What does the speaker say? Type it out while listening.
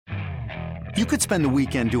You could spend the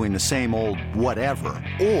weekend doing the same old whatever,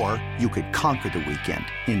 or you could conquer the weekend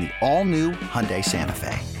in the all-new Hyundai Santa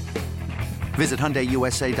Fe. Visit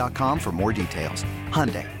HyundaiUSA.com for more details.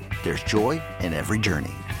 Hyundai, there's joy in every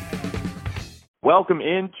journey. Welcome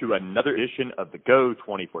into another edition of the Go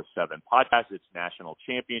 24/7 podcast. It's National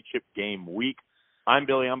Championship Game Week. I'm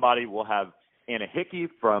Billy Umbody. We'll have Anna Hickey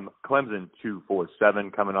from Clemson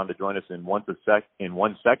 247 coming on to join us in one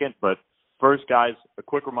second. But first, guys, a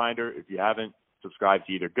quick reminder, if you haven't subscribed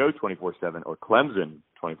to either Go 24/7 or Clemson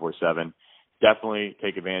 24/7, definitely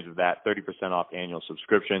take advantage of that, 30% off annual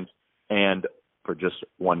subscriptions. And for just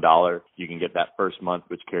 $1, you can get that first month,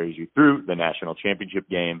 which carries you through the national championship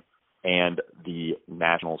game and the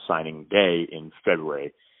National Signing Day in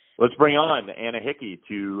February. Let's bring on Anna Hickey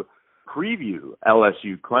to preview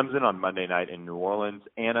LSU Clemson on Monday night in New Orleans.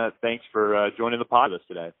 Anna, thanks for joining the pod with us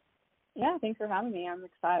today. Yeah, thanks for having me. I'm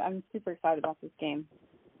excited. I'm super excited about this game.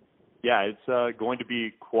 Yeah, it's going to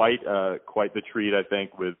be quite the treat, I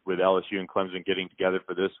think, with LSU and Clemson getting together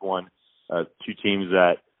for this one. Two teams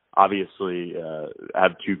that obviously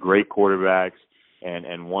have two great quarterbacks,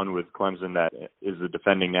 and one with Clemson that is the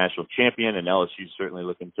defending national champion, and LSU certainly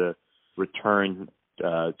looking to return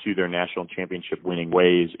to their national championship winning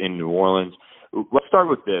ways in New Orleans. Let's start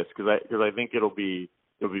with this because I think it'll be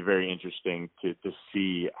very interesting to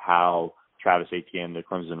see how Travis Etienne, the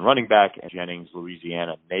Clemson running back, and Jennings,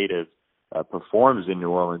 Louisiana native, performs in New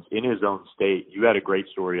Orleans in his own state. You had a great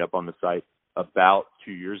story up on the site about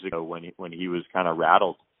 2 years ago when he was kind of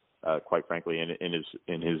rattled, quite frankly,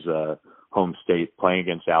 in his home state playing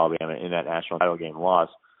against Alabama in that national title game loss.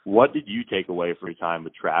 What did you take away from your time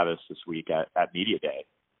with Travis this week at Media Day?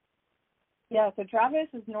 Yeah, so Travis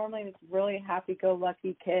is normally this really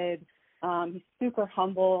happy-go-lucky kid. He's super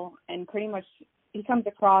humble, and pretty much he comes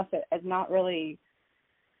across as not really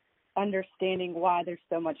understanding why there's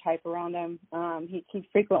so much hype around him. He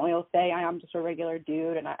frequently will say, I'm just a regular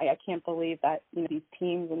dude, and I can't believe that these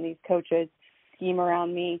teams and these coaches scheme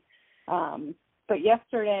around me. But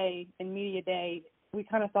yesterday in Media Day, we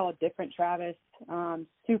kind of saw a different Travis,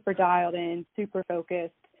 super dialed in, super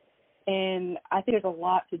focused, and I think there's a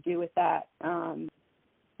lot to do with that.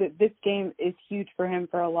 This game is huge for him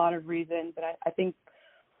for a lot of reasons, but I think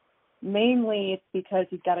mainly it's because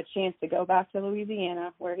he's got a chance to go back to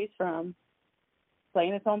Louisiana, where he's from, play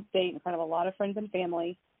in his home state in front of a lot of friends and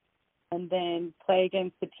family, and then play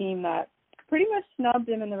against the team that pretty much snubbed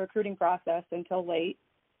him in the recruiting process until late,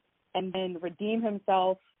 and then redeem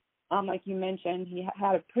himself. Like you mentioned, he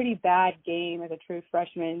had a pretty bad game as a true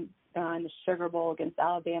freshman in the Sugar Bowl against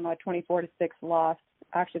Alabama, 24-6 loss,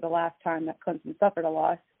 actually the last time that Clemson suffered a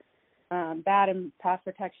loss. Bad in pass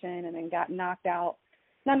protection, and then got knocked out.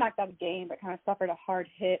 Not knocked out of the game, but kind of suffered a hard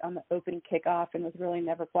hit on the opening kickoff and was really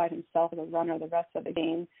never quite himself as a runner the rest of the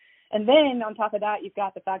game. And then on top of that, you've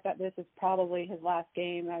got the fact that this is probably his last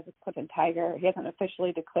game as a Clemson Tiger. He hasn't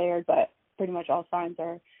officially declared, but pretty much all signs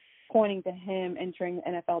are pointing to him entering the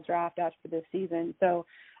NFL draft after this season. So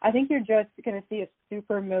I think you're just going to see a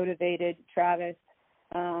super motivated Travis.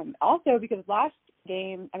 Also, because last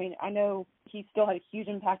game, I know he still had a huge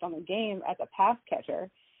impact on the game as a pass catcher,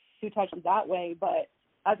 2 touchdowns that way, but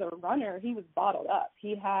as a runner, he was bottled up.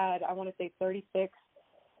 He had, I want to say, 36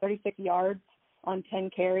 yards on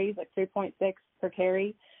 10 carries, like 3.6 per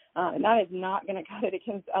carry, and that is not going to cut it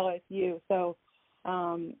against LSU. So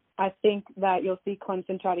I think that you'll see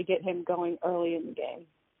Clemson try to get him going early in the game.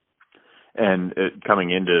 And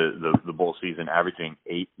coming into the bowl season, averaging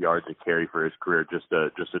 8 yards a carry for his career, just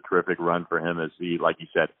a terrific run for him as he, like you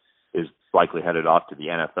said, is likely headed off to the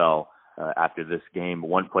NFL after this game.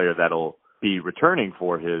 One player that'll be returning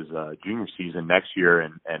for his junior season next year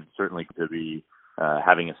and certainly to be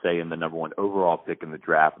having a say in the number 1 overall pick in the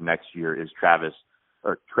draft next year is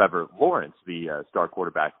Trevor Lawrence, the star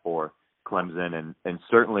quarterback for Clemson, and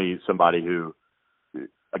certainly somebody who,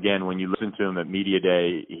 again, when you listen to him at Media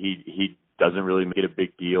Day, he doesn't really make it a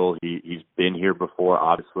big deal. He's been here before,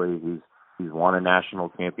 obviously. He's won a national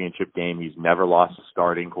championship game. He's never lost a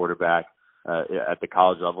starting quarterback at the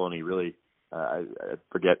college level, and he really I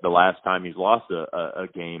forget the last time he's lost a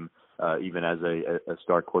game, even as a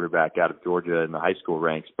star quarterback out of Georgia in the high school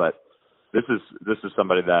ranks. But this is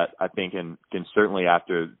somebody that I think can certainly,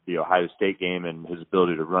 after the Ohio State game and his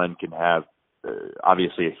ability to run, can have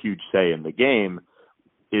obviously a huge say in the game.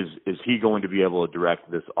 Is he going to be able to direct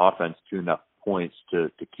this offense to enough points to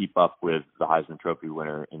keep up with the Heisman Trophy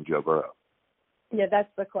winner in Joe Burrow? Yeah,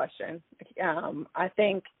 that's the question. I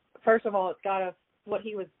think, first of all, it's got to what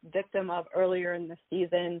he was victim of earlier in the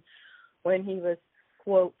season when he was,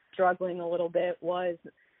 quote, struggling a little bit was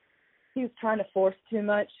he was trying to force too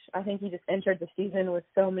much. I think he just entered the season with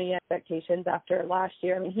so many expectations after last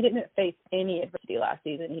year. I mean, he didn't face any adversity last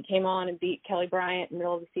season. He came on and beat Kelly Bryant in the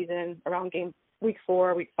middle of the season around week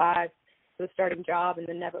 4, week 5, for the starting job, and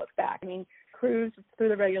then never looked back. I mean, cruised through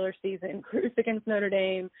the regular season, cruised against Notre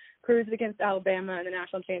Dame, cruised against Alabama in the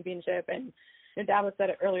national championship, and Dabo said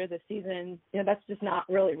it earlier this season, that's just not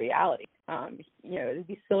really reality. It'd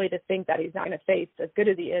be silly to think that he's not going to face, as good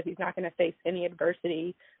as he is, he's not going to face any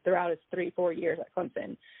adversity throughout his 3-4 years at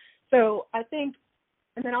Clemson. So I think,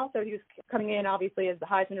 and then also he was coming in, obviously, as the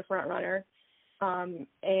Heisman front runner. And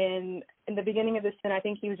in the beginning of this season, I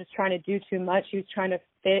think he was just trying to do too much. He was trying to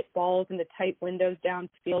fit balls into tight windows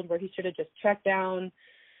downfield where he should have just checked down,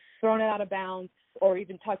 thrown it out of bounds, or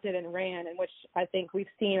even tucked it and ran, in which I think we've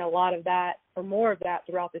seen a lot of that or more of that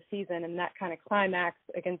throughout the season, and that kind of climax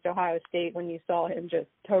against Ohio State when you saw him just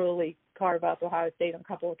totally carve up Ohio State on a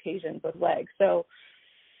couple occasions with legs. So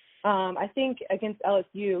I think against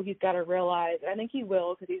LSU, he's got to realize, I think he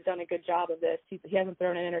will because he's done a good job of this. He hasn't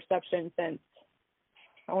thrown an interception since,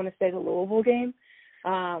 I want to say, the Louisville game,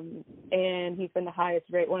 and he's been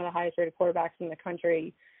one of the highest rated quarterbacks in the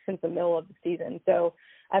country since the middle of the season. So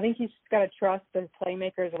I think he's got to trust the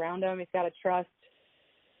playmakers around him. He's got to trust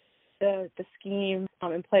the scheme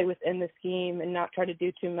and play within the scheme and not try to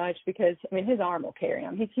do too much because, I mean, his arm will carry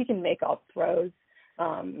him. He can make all throws.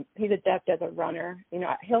 He's adept as a runner.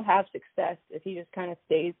 He'll have success if he just kind of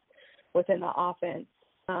stays within the offense.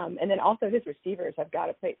 And then also his receivers have got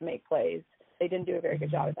to make plays. They didn't do a very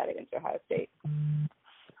good job at that against Ohio State.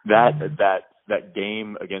 That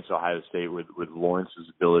game against Ohio State with Lawrence's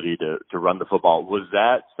ability to run the football, was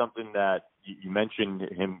that something that you mentioned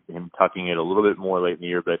him tucking it a little bit more late in the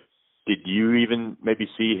year, but did you even maybe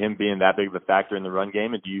see him being that big of a factor in the run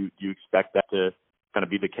game? And do you expect that to kind of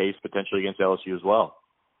be the case potentially against LSU as well?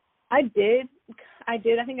 I did. I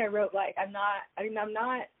think I wrote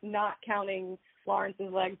I'm not counting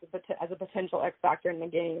Lawrence's legs as a potential X factor in the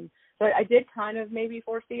game. So I did kind of maybe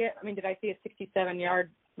foresee it. I mean, did I see a 67-yard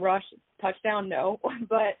rush touchdown? No.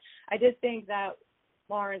 But I did think that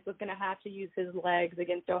Lawrence was going to have to use his legs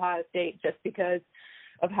against Ohio State just because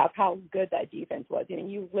of how good that defense was.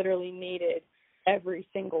 You literally needed every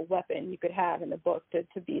single weapon you could have in the book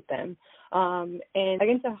to beat them. And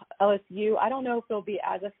against LSU, I don't know if he'll be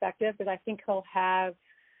as effective because I think he'll have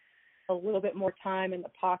a little bit more time in the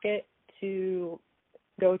pocket to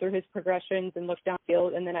go through his progressions and look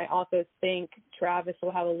downfield. And then I also think Travis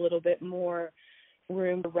will have a little bit more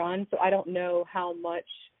room to run. So I don't know how much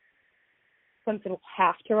Clemson will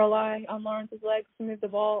have to rely on Lawrence's legs to move the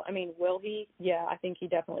ball. I mean, will he? Yeah, I think he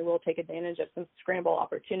definitely will take advantage of some scramble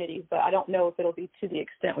opportunities, but I don't know if it'll be to the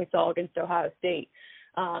extent we saw against Ohio State.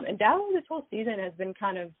 And Dabo this whole season has been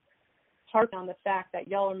kind of harping on the fact that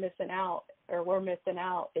y'all are missing out, or we're missing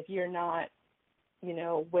out if you're not,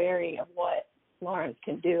 wary of what Lawrence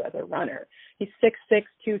can do as a runner. He's 6'6",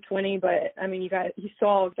 220, but I mean, you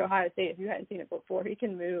saw Ohio State, if you hadn't seen it before, he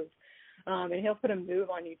can move. And he'll put a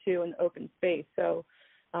move on you too in open space. So,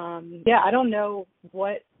 I don't know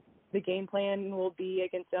what the game plan will be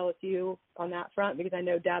against LSU on that front, because I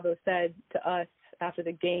know Dabo said to us after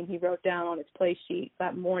the game, he wrote down on his play sheet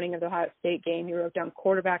that morning of the Ohio State game, he wrote down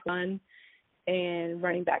quarterback run and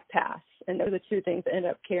running back pass. And those are the two things that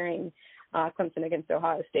ended up carrying Clemson against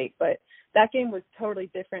Ohio State. But that game was totally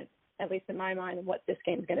different, at least in my mind, than what this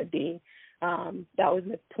game is going to be. That was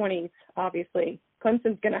in the 20s, obviously.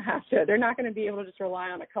 Clemson's going to they're not going to be able to just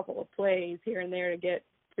rely on a couple of plays here and there to get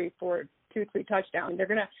 2 or 3 touchdowns.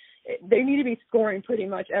 They need to be scoring pretty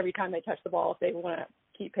much every time they touch the ball if they want to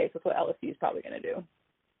keep pace with what LSU is probably going to do.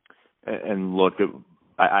 And look,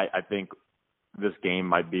 I think this game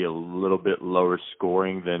might be a little bit lower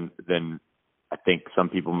scoring than I think some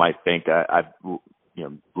people might think. Talk a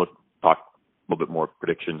little bit more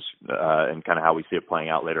predictions and kind of how we see it playing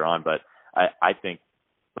out later on. But I think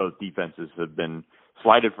both defenses have been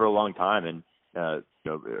slighted for a long time, and or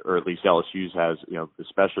at least LSU's has,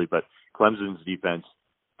 especially. But Clemson's defense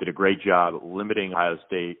did a great job limiting Ohio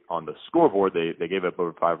State on the scoreboard. They gave up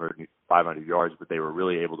over 500 yards, but they were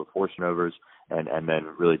really able to force turnovers and then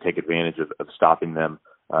really take advantage of stopping them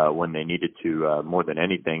when they needed to more than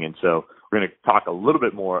anything. And so we're going to talk a little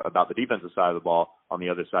bit more about the defensive side of the ball on the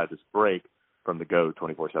other side of this break from the Go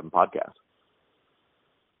 24/7 podcast.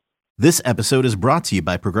 This episode is brought to you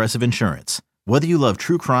by Progressive Insurance. Whether you love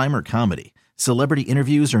true crime or comedy, celebrity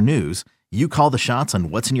interviews or news, you call the shots on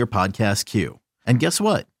what's in your podcast queue. And guess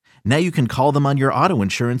what? Now you can call them on your auto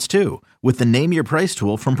insurance too with the Name Your Price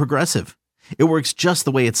tool from Progressive. It works just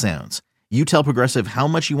the way it sounds. You tell Progressive how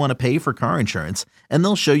much you want to pay for car insurance, and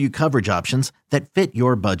they'll show you coverage options that fit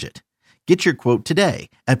your budget. Get your quote today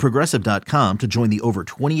at Progressive.com to join the over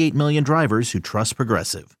 28 million drivers who trust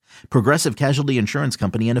Progressive. Progressive Casualty Insurance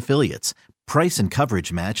Company and Affiliates. Price and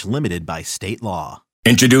coverage match limited by state law.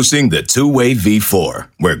 Introducing the Two-Way V4,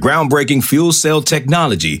 where groundbreaking fuel cell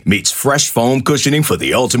technology meets fresh foam cushioning for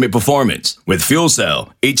the ultimate performance. With fuel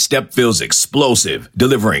cell, each step feels explosive,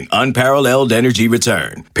 delivering unparalleled energy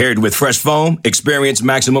return. Paired with fresh foam, experience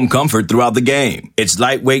maximum comfort throughout the game. Its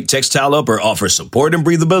lightweight textile upper offers support and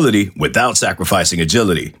breathability without sacrificing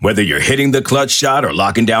agility. Whether you're hitting the clutch shot or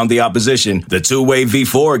locking down the opposition, the Two-Way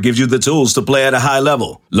V4 gives you the tools to play at a high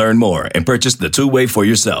level. Learn more and purchase the Two-Way for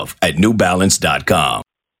yourself at NewBalance.com.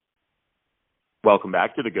 Welcome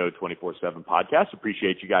back to the Go 24/7 podcast.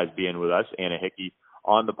 Appreciate you guys being with us. Anna Hickey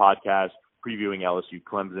on the podcast, previewing LSU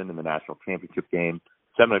Clemson in the national championship game,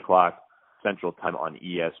 7 o'clock Central Time on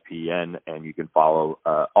ESPN. And you can follow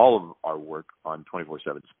all of our work on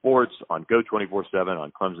 24/7 Sports, on Go 24/7,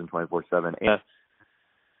 on Clemson 24/7. And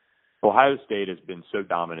Ohio State has been so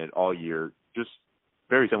dominant all year, just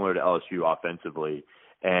very similar to LSU offensively.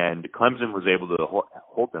 And Clemson was able to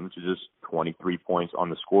hold them to just 23 points on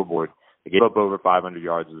the scoreboard. They gave up over 500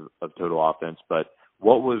 yards of total offense. But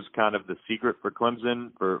what was kind of the secret for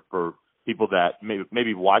Clemson, for people that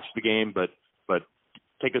maybe watched the game, but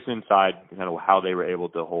take us inside kind of how they were able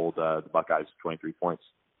to hold the Buckeyes to 23 points?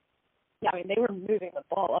 Yeah, I mean, they were moving the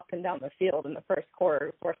ball up and down the field in the first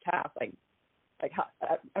quarter, first half,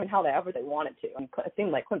 however they wanted to. And it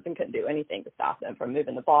seemed like Clemson couldn't do anything to stop them from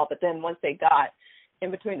moving the ball. But then once they got in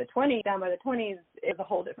between the 20, down by the 20s, is a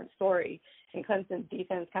whole different story. And Clemson's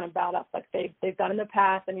defense kind of bowed up like they've done in the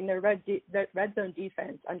past. I mean, their red zone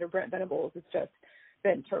defense under Brent Venables has just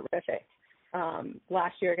been terrific.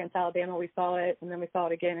 Last year against Alabama, we saw it, and then we saw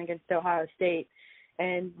it again against Ohio State.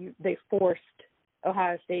 And they forced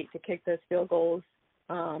Ohio State to kick those field goals,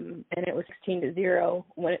 and it was 16-0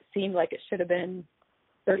 when it seemed like it should have been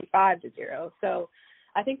 35-0. So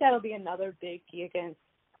I think that'll be another big key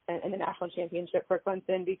in the national championship for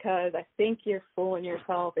Clemson, because I think you're fooling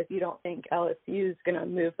yourself if you don't think LSU is going to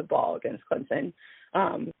move the ball against Clemson.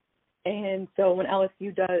 And so when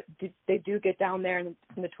LSU they do get down there in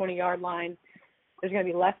the 20-yard line, there's going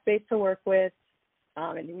to be less space to work with.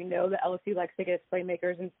 And we know that LSU likes to get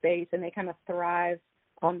playmakers in space, and they kind of thrive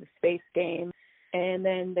on the space game. And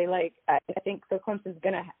then I think so Clemson's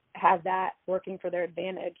going to have that working to their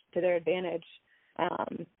advantage.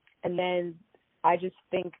 And then I just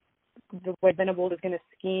think the way Venables is going to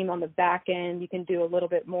scheme on the back end, you can do a little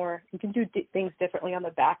bit more. You can do things differently on the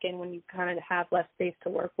back end when you kind of have less space to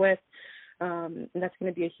work with. And that's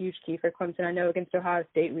going to be a huge key for Clemson. I know against Ohio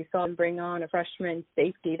State, we saw him bring on a freshman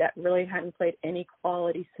safety that really hadn't played any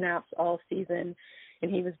quality snaps all season,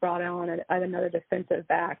 and he was brought on at another defensive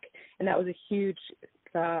back, and that was a huge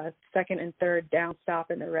second and third down stop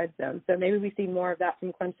in the red zone. So maybe we see more of that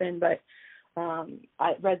from Clemson, but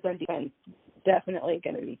red zone defense definitely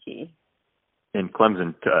going to be key. And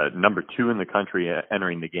Clemson, number 2 in the country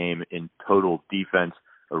entering the game in total defense.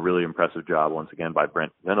 A really impressive job once again by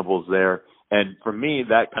Brent Venables there. And for me,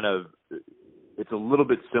 that it's a little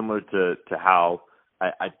bit similar to how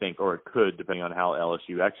I think, or it could, depending on how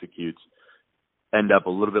LSU executes, end up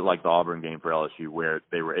a little bit like the Auburn game for LSU, where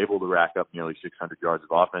they were able to rack up nearly 600 yards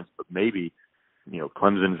of offense, but maybe,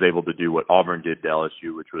 Clemson's able to do what Auburn did to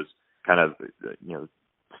LSU, which was kind of,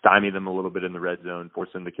 stymie them a little bit in the red zone, force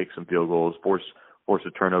them to kick some field goals, force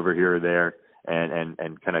a turnover here or there, and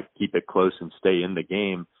kind of keep it close and stay in the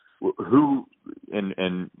game.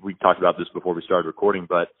 And we talked about this before we started recording,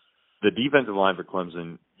 but the defensive line for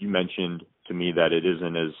Clemson, you mentioned to me that it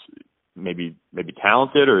isn't as maybe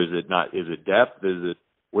talented, or is it not? Is it depth?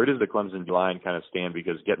 Where does the Clemson line kind of stand?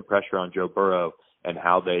 Because getting pressure on Joe Burrow and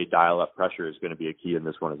how they dial up pressure is going to be a key in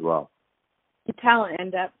this one as well. The talent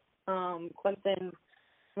and depth, Clemson.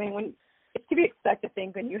 I mean, when it's to be expected, I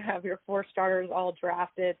think, when you have your 4 starters all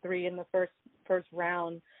drafted, 3 in the first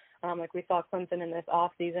round, like we saw Clemson in this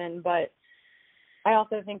offseason. But I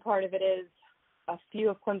also think part of it is a few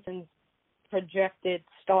of Clemson's projected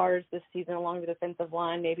stars this season along the defensive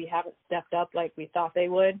line maybe haven't stepped up like we thought they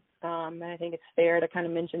would. And I think it's fair to kind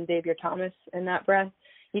of mention Xavier Thomas in that breath.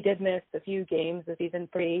 He did miss a few games of season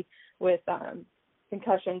 3 with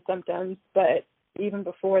concussion symptoms, but even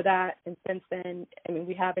before that and since then, I mean,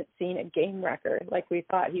 we haven't seen a game record like we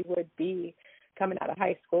thought he would be coming out of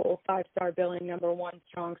high school, 5-star billing, number 1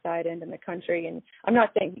 strong side end in the country. And I'm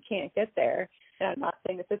not saying he can't get there, and I'm not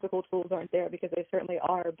saying the physical tools aren't there, because they certainly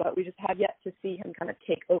are, but we just have yet to see him kind of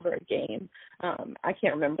take over a game. I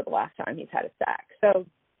can't remember the last time he's had a sack. So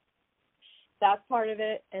that's part of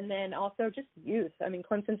it. And then also just youth. I mean,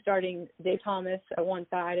 Clemson starting Dave Thomas at one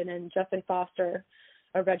side and then Justin Foster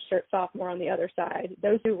a redshirt sophomore on the other side.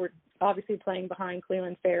 Those two were obviously playing behind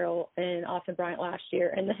Cleveland Farrell and Austin Bryant last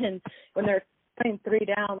year. And then when they're playing 3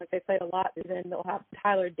 down, like they played a lot, then they'll have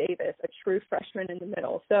Tyler Davis, a true freshman in the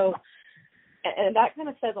middle. So, and that kind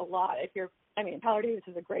of says a lot. Tyler Davis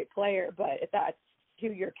is a great player, but if that's who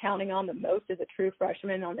you're counting on the most as a true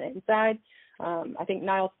freshman on the inside, I think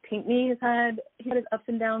Niles Pinckney he had his ups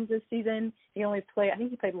and downs this season. He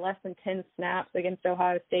played less than 10 snaps against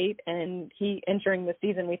Ohio State, and entering the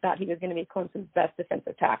season, we thought he was going to be Clemson's best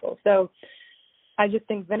defensive tackle. So I just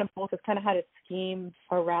think Venables has kind of had a scheme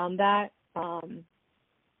around that.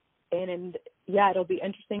 It'll be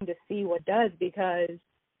interesting to see what does, because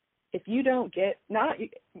if you don't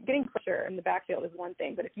getting pressure in the backfield is one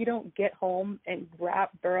thing, but if you don't get home and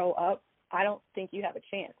wrap Burrow up, I don't think you have a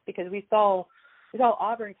chance, because we saw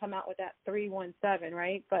Auburn come out with that 3-1-7,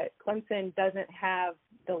 right? But Clemson doesn't have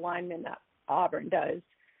the linemen that Auburn does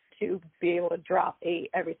to be able to drop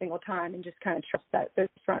 8 every single time and just kind of trust those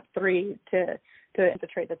front 3 to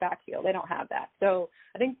infiltrate the backfield. They don't have that. So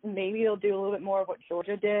I think maybe they'll do a little bit more of what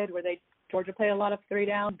Georgia did, where Georgia played a lot of 3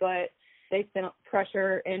 down, but they sent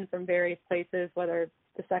pressure in from various places, whether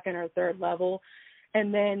the second or third level.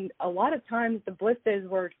 And then a lot of times the blitzes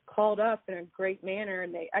were called up in a great manner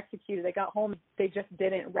and they executed. They got home. They just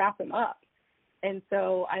didn't wrap them up. And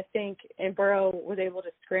so I think Burrow was able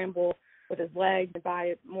to scramble with his legs and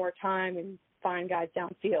buy more time and find guys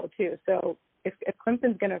downfield too. So if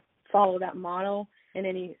Clemson's going to follow that model in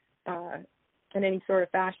any sort of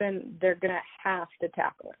fashion, they're going to have to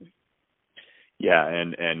tackle him. Yeah,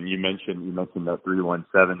 and you mentioned that 3-1-7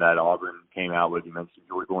 that Auburn came out with. You mentioned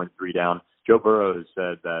Georgia going 3 down. Joe Burrow has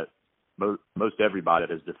said that most everybody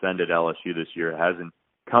that has defended LSU this year hasn't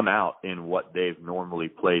come out in what they've normally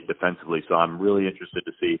played defensively. So I'm really interested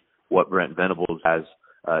to see what Brent Venables has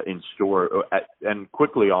in store. And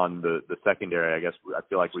quickly on the secondary, I guess I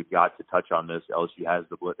feel like we've got to touch on this. LSU has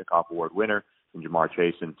the Blitnikoff Award winner in Jamar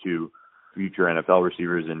Chase and 2 future NFL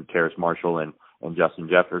receivers in Terrace Marshall and Justin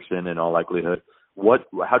Jefferson in all likelihood.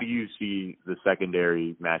 How do you see the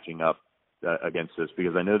secondary matching up against this?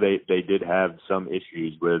 Because I know they did have some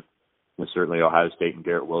issues with certainly Ohio State and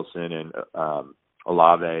Garrett Wilson and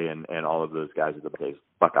Olave and all of those guys that the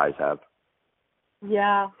Buckeyes have.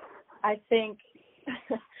 Yeah, I think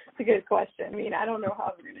it's a good question. I mean, I don't know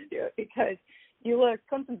how we're going to do it, because you look,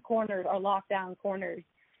 Clemson's corners are lockdown corners,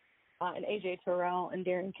 and A.J. Terrell and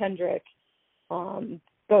Darren Kendrick,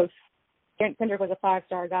 both. Kendrick was a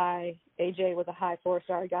 5-star guy. AJ was a high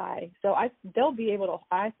 4-star guy. So they'll be able to,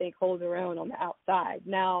 I think, hold their own on the outside.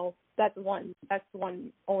 Now, that's only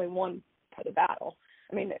one part of the battle.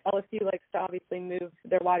 I mean, LSU likes to obviously move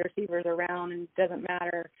their wide receivers around, and it doesn't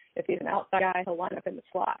matter if he's an outside guy, he'll line up in the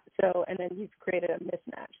slot. So, and then you've created a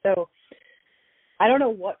mismatch. So I don't know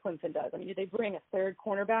what Clemson does. I mean, do they bring a third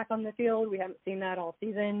cornerback on the field? We haven't seen that all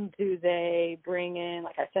season. Do they bring in,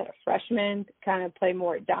 like I said, a freshman to kind of play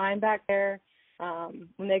more dime back there?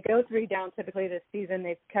 When they go 3 down, typically this season,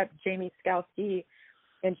 they've kept Jamie Skowski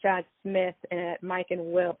and Chad Smith and Mike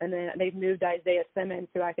and Will, and then they've moved Isaiah Simmons,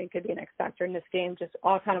 who I think could be an X factor in this game, just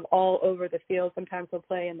all over the field. Sometimes he'll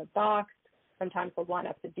play in the box. Sometimes he'll line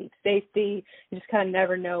up to deep safety. You just kind of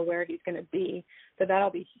never know where he's going to be. So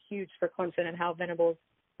that'll be huge for Clemson and how Venables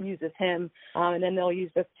uses him. And then they'll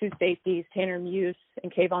use those 2 safeties, Tanner Muse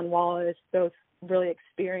and Kayvon Wallace, both really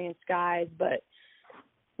experienced guys, but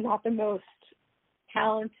not the most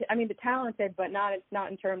talented. I mean, the talented, but not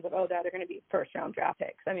in terms of, they're going to be first-round draft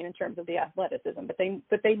picks. I mean, in terms of the athleticism. But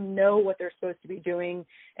they know what they're supposed to be doing,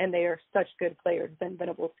 and they are such good players within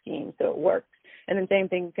Venables' scheme, so it works. And then same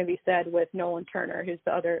thing can be said with Nolan Turner, who's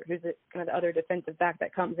the other defensive back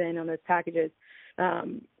that comes in on those packages.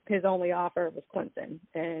 His only offer was Clemson,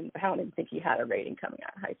 and I don't even think he had a rating coming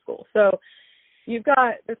out of high school. So you've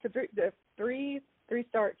got the 2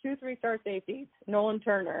 3-star safeties, Nolan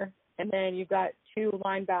Turner, and then you've got 2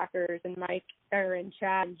 linebackers and Mike, Aaron,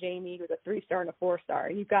 Chad, and Jamie, who's a 3-star and a 4-star.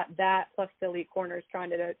 You've got that plus the elite corners trying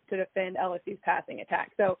to defend LSU's passing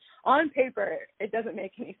attack. So on paper, it doesn't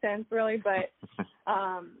make any sense really, but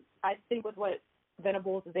I think with what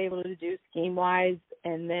Venables is able to do scheme-wise,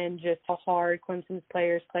 and then just how hard Clemson's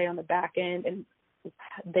players play on the back end, and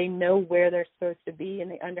they know where they're supposed to be, and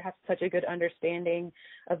they have such a good understanding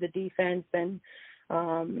of the defense, and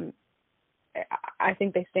I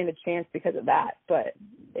think they stand a chance because of that. But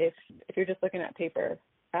if you're just looking at paper,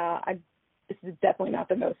 this is definitely not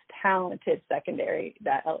the most talented secondary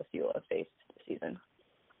that LSU will have faced this season.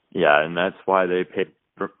 Yeah, and that's why they paid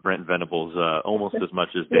Brent Venables almost as much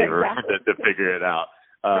as Dave to figure it out.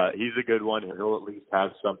 He's a good one. He'll at least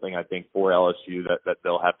have something, I think, for LSU that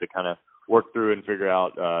they'll have to kind of work through and figure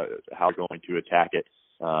out how they're going to attack it.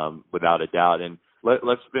 without a doubt. And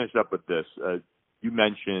let's finish up with this. You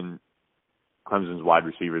mentioned Clemson's wide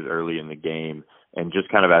receivers early in the game, and just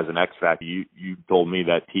kind of as an X factor, you told me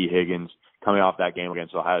that T. Higgins, coming off that game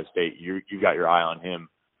against Ohio State, you got your eye on him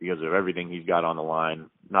because of everything he's got on the line,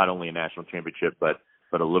 not only a national championship, but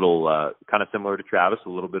a little kind of similar to Travis, a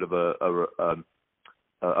little bit of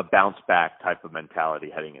a bounce back type of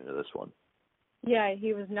mentality heading into this one. Yeah,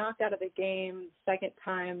 he was knocked out of the game second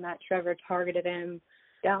time that Trevor targeted him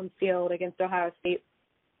downfield against Ohio State.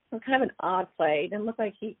 It was kind of an odd play. It didn't look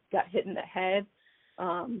like he got hit in the head,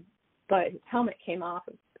 but his helmet came off.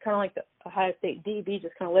 It was kind of like the Ohio State DB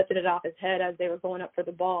just kind of lifted it off his head as they were going up for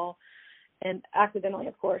the ball, and accidentally,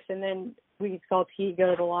 of course. And then we saw T go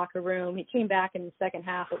to the locker room. He came back in the second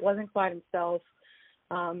half. It wasn't quite himself.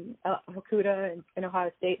 Hakuda and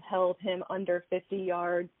Ohio State held him under 50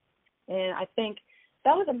 yards. And I think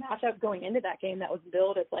that was a matchup going into that game that was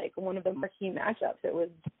billed as like one of the marquee matchups. It was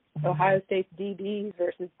Ohio State's DBs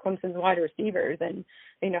versus Clemson's wide receivers. And,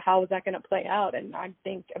 how was that going to play out? And I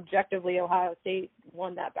think objectively Ohio State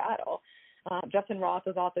won that battle. Justin Ross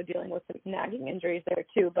was also dealing with some nagging injuries there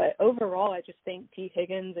too. But overall, I just think T.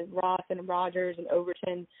 Higgins and Ross and Rogers and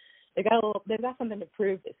Overton, they've got something to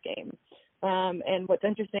prove this game. And what's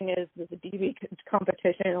interesting is the DB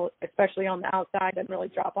competition, especially on the outside, doesn't really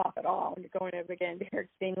drop off at all. When you're going up against Derek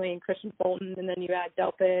Stingley and Christian Fulton, and then you add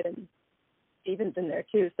Delpit and Stevens in there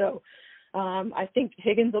too. So I think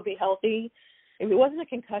Higgins will be healthy. It wasn't a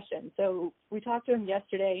concussion. So we talked to him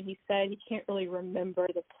yesterday, and he said he can't really remember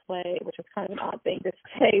the play, which was kind of an odd thing to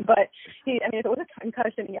say. But if it was a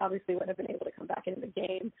concussion, he obviously wouldn't have been able to come back into the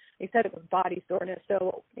game. He said it was body soreness.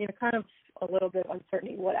 So, kind of a little bit of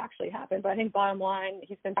uncertainty what actually happened. But I think bottom line,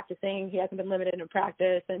 he's been practicing. He hasn't been limited in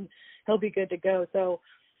practice, and he'll be good to go. So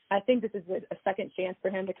I think this is a second chance for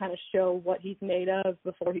him to kind of show what he's made of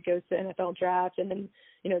before he goes to the NFL draft. And then,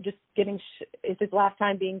 just it's his last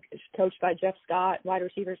time being coached by Jeff Scott, wide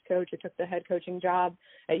receivers coach, who took the head coaching job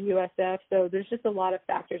at USF. So there's just a lot of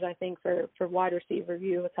factors, I think, for wide receiver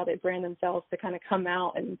view. It's how they brand themselves to kind of come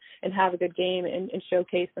out and have a good game and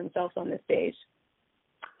showcase themselves on this stage.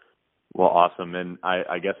 Well, awesome. And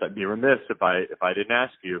I guess I'd be remiss if I didn't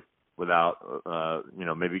ask you, without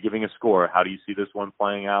maybe giving a score, how do you see this one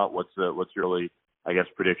playing out? What's your really, I guess,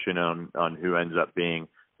 prediction on who ends up being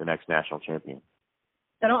the next national champion?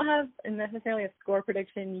 I don't have necessarily a score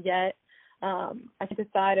prediction yet. I can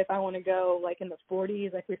decide if I want to go like in the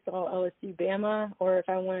 40s, like we saw LSU Bama, or if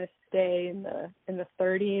I want to stay in the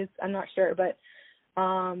 30s. I'm not sure, but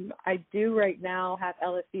I do right now have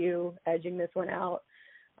LSU edging this one out.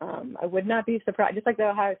 I would not be surprised, just like the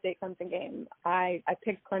Ohio State Clemson game. I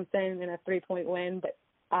picked Clemson in a 3-point win, but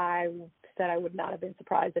I said I would not have been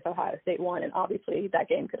surprised if Ohio State won, and obviously that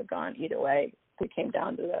game could have gone either way. It came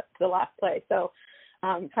down to the last play. So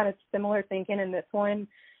kind of similar thinking in this one.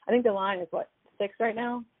 I think the line is, 6 right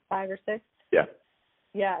now? 5 or 6? Yeah.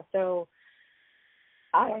 Yeah, so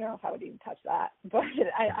I don't know if I would even touch that, but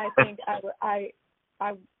I think I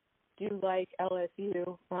do like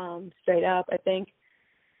LSU straight up. I think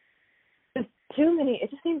there's too many. It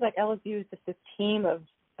just seems like LSU is just a team of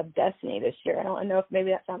destiny this year. I don't know if maybe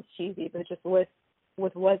that sounds cheesy, but just with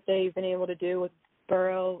what they've been able to do with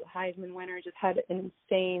Burrow, Heisman winner, just had an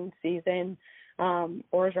insane season.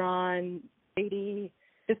 Orgeron, Brady,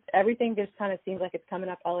 just everything just kind of seems like it's coming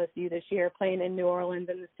up LSU this year, playing in New Orleans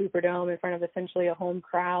in the Superdome in front of essentially a home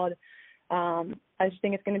crowd. I just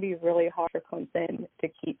think it's going to be really hard for Clemson to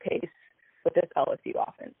keep pace with this LSU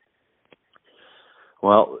offense.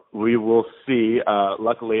 Well, we will see.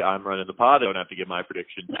 Luckily, I'm running the pod. I don't have to give my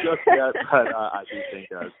prediction just yet, but I do think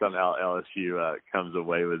somehow LSU comes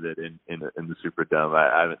away with it in the Superdome.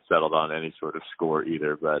 I haven't settled on any sort of score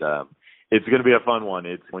either, but it's going to be a fun one.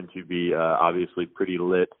 It's going to be obviously pretty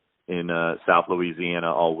lit in South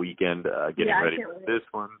Louisiana all weekend, getting ready for this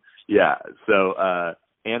one. Yeah. So,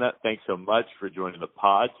 Anna, thanks so much for joining the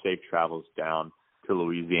pod. Safe travels down to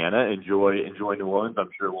Louisiana. Enjoy New Orleans. I'm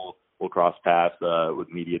sure we'll cross paths with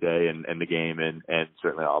Media Day and the game and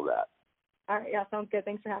certainly all of that. All right. Yeah, sounds good.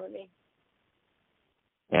 Thanks for having me.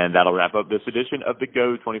 And that'll wrap up this edition of the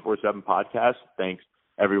Go 24/7 podcast. Thanks,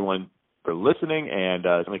 everyone, for listening, and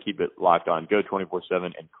certainly keep it locked on Go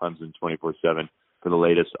 24/7 and Clemson 24/7 for the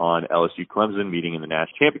latest on LSU Clemson meeting in the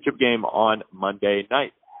national championship game on Monday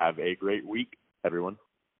night. Have a great week, everyone.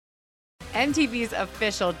 MTV's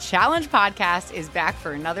official Challenge podcast is back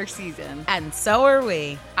for another season. And so are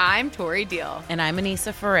we. I'm Tori Deal. And I'm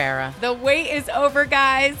Anissa Ferreira. The wait is over,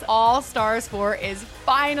 guys. All Stars 4 is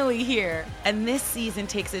finally here. And this season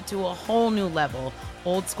takes it to a whole new level.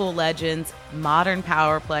 Old school legends, modern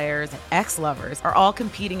power players, and ex-lovers are all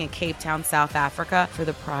competing in Cape Town, South Africa for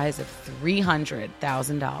the prize of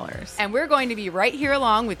 $300,000. And we're going to be right here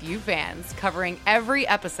along with you fans, covering every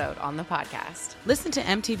episode on the podcast. Listen to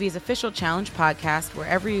MTV's official Challenge podcast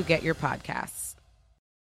wherever you get your podcasts.